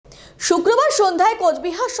শুক্রবার সন্ধ্যায়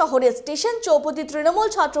কোচবিহার শহরের স্টেশন চৌপতি তৃণমূল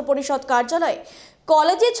ছাত্র পরিষদ কার্যালয়ে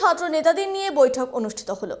কলেজের ছাত্র নেতাদের নিয়ে বৈঠক অনুষ্ঠিত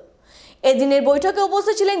হলো। এদিনের বৈঠকে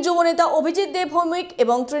উপস্থিত ছিলেন যুবনেতা অভিজিৎ দেব ভৌমিক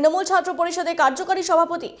এবং তৃণমূল ছাত্র পরিষদের কার্যকারী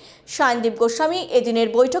সভাপতি সায়নদীপ গোস্বামী। এদিনের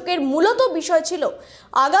বৈঠকের মূলত বিষয় ছিল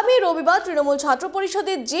আগামী রবিবার তৃণমূল ছাত্র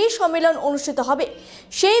পরিষদের যে সম্মেলন অনুষ্ঠিত হবে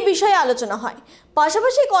সেই বিষয়ে আলোচনা হয়।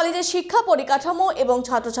 পাশাপাশি কলেজের শিক্ষা পরিকাঠামো এবং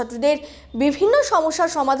ছাত্রছাত্রীদের বিভিন্ন সমস্যার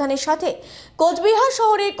সমাধানের সাথে কোচবিহার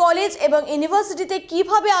শহরের কলেজ এবং ইউনিভার্সিটিতে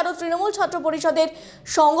কিভাবে আরও তৃণমূল ছাত্র পরিষদের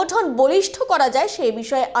সংগঠন বলিষ্ঠ করা যায় সেই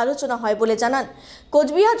বিষয়ে আলোচনা হয় বলে জানান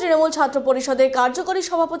কোচবিহার তৃণমূল ছাত্র পরিষদের কার্যকরী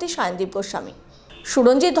সভাপতি সায়নদীপ গোস্বামী।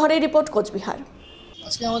 সুরঞ্জিত ধরের রিপোর্ট, কোচবিহার।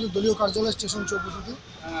 আজকে আমাদের দলীয় কার্যালয় স্টেশন চৌপতিতে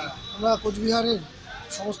আমরা কোচবিহারের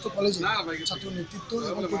সমস্ত কলেজে ছাত্র নেতৃত্ব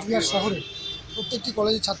এবং কোচবিহার শহরের প্রত্যেকটি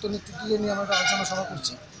কলেজের ছাত্র নেতৃত্বদের নিয়ে আমরা আলোচনা সভা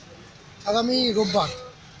করছি। আগামী রোববার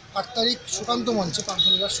 8 তারিখ সুকান্ত মঞ্চে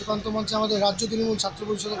সুকান্ত মঞ্চে আমাদের রাজ্য তৃণমূল ছাত্র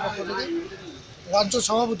পরিষদের পক্ষ থেকে রাজ্য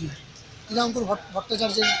সভাপতি নীলাঙ্কুর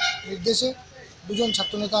ভট্টাচার্যের নির্দেশে দুজন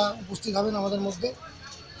ছাত্রনেতা উপস্থিত হবেন আমাদের মধ্যে।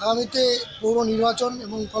 আগামীতে পৌর নির্বাচন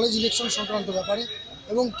এবং কলেজ ইলেকশন সংক্রান্ত ব্যাপারে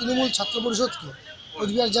এবং তৃণমূল ছাত্র পরিষদকে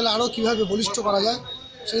কোচবিহার জেলা আরও কীভাবে বলিষ্ঠ করা যায়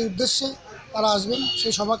সেই উদ্দেশ্যে তারা আসবেন।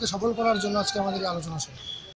 সেই সভাকে সফল করার জন্য আজকে আমাদের এই আলোচনা সভা।